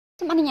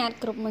Some anh nhạt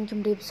cục mình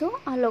chùm điệp số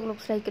ở lục lục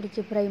xây cái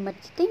chụp rầy mật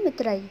tí mật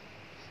rầy.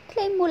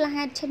 Thế mua là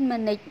hai chân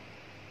mình nịch.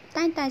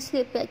 Tai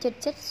sự vẽ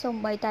chất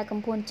xông bày tai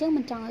cầm buồn trước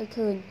mình trong hơi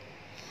khởi.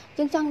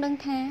 Nhưng trong đăng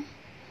tha.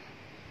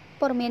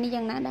 Bộ miền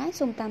này nã đá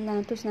xông tam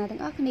đàn tu snaទាំ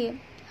ងអស់គ្នា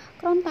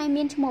ក្រុមតែ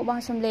មានឈ្មោះរប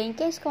ស់សម្លេង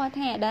គេស្គាល់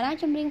ថាតារា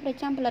ចម្រៀងប្រ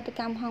ចាំផលិត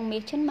កម្មហងមេ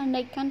ឈិនម៉ា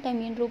និចកាន់តែ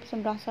មានរូបស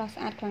ម្រស់ស្រស់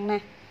ស្អាតខ្លាំងណា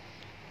ស់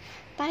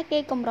តែគេ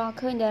កម្រ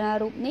ឃើញតារា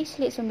រូបនេះស្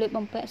លៀកសម្លៀក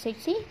បំពាក់សិច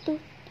ស៊ី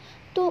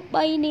ទោះ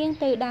បីនាង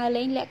ទៅដើរ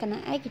លេងលក្ខណៈ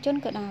ឯកជន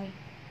ក៏ដោយ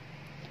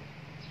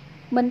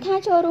មិនថា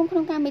ចូលរួមក្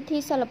នុងកម្មវិធី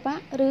សិល្បៈ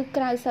ឬ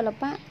ក្រៅសិល្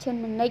បៈឈិន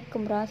ម៉ានិចក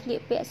ម្រស្លៀក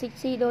ពាក់សិច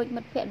ស៊ីដោយ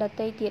មិត្តភក្តិដ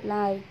ទៃទៀត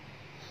ឡើយ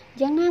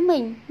យ៉ាងណាមិ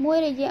ញមួយ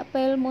រយៈ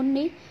ពេលមុន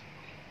នេះ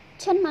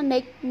ឈិនម៉ានិ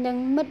ចនឹង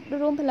មិត្ត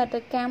រួមផលិត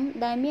កម្ម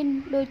ដែលមាន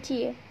ដូច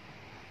ជា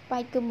បា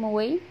យគឹមមួ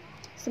យ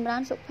សម្រា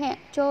ប់សុភ័ក្រ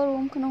ចូលរួ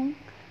ម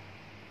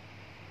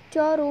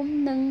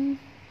នឹង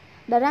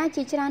តារា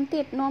ជាច្រើន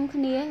ទៀតនាំគ្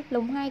នា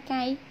លំ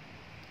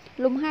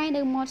ហែ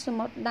នៅមាត់ស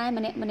មុទ្រដែល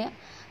ម្នាក់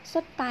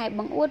សុទ្ធតែប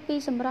ង្អួតពី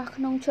សម្រស់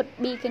ក្នុងឈុត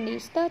ប៊ីគីនី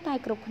ស្ទើរតែ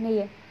គ្រប់គ្នា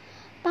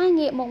តែ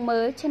ងាកមកមើ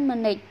លឈិនម៉ា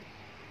និច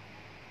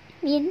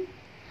មាន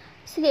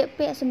ស្លៀក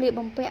ពាក់សម្លៀក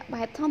បំពាក់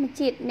បែបធម្ម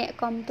ជាតិអ្នក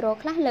គាំទ្រ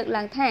ខ្លះលើក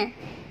ឡើងថា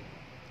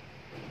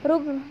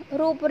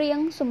រូបរាង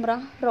សម្រ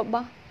ស់រប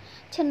ស់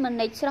ឈិនម៉ា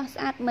និចស្រស់ស្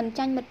អាតមិន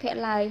ចាញ់មិត្តភក្តិ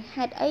ឡើយ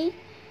ហេតុ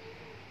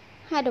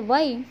អ្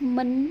វី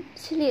មិន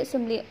ស្លៀកស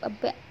ម្លៀកបំ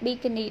ពាក់ប៊ី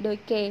គីនីដូច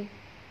គេ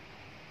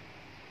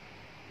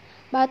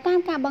បើតាម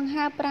ការបង្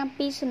ហាញប្រាប់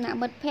ពីសំណាក់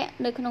មិត្តភក្តិ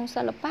នៅក្នុង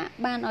សិល្បៈ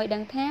បានឲ្យដឹ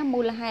ងថាមូ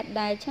លហេតុ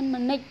ដែលឈិន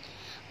ម៉ានិច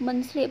មិន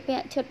ស្លៀកពា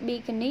ក់ឈុតប៊ី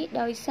គីនី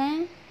ដោយសារ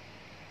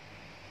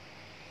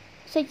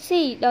សិច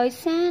ស៊ីដោយ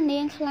សារនា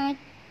ងខ្លាច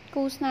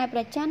គូស្នេហ៍ប្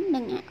រច័ណ្ឌ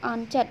និងអ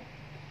ន់ចិត្ត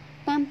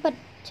តាមពិត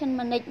ឈិន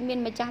ម៉ានិចមាន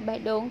ម្ចាស់បេះ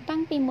ដូងតាំ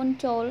ងពីមុន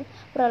ចូល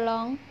ប្រឡ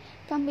ង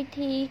កម្មវិ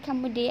ធី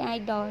Comedy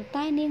Idol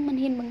តែនាងមិន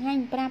ហ៊ានបង្ហាញ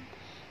ប្រាប់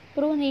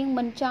ព្រោះនាង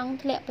មិនចង់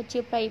ធ្លាក់ប្រជា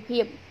ប្រិយ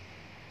ភាព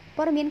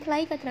ព័ត៌មានខ្លី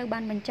ក៏ត្រូវបា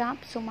នបញ្ចប់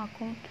សូមអរ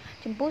គុណ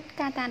ចំពោះ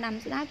ការតាមដាន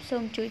ស្ដាប់សូ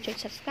មជួយចុច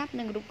Subscribe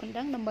និងរូបកណ្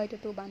ដឹងដើម្បីទ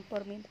ទួលបានព័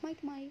ត៌មានថ្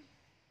មីៗ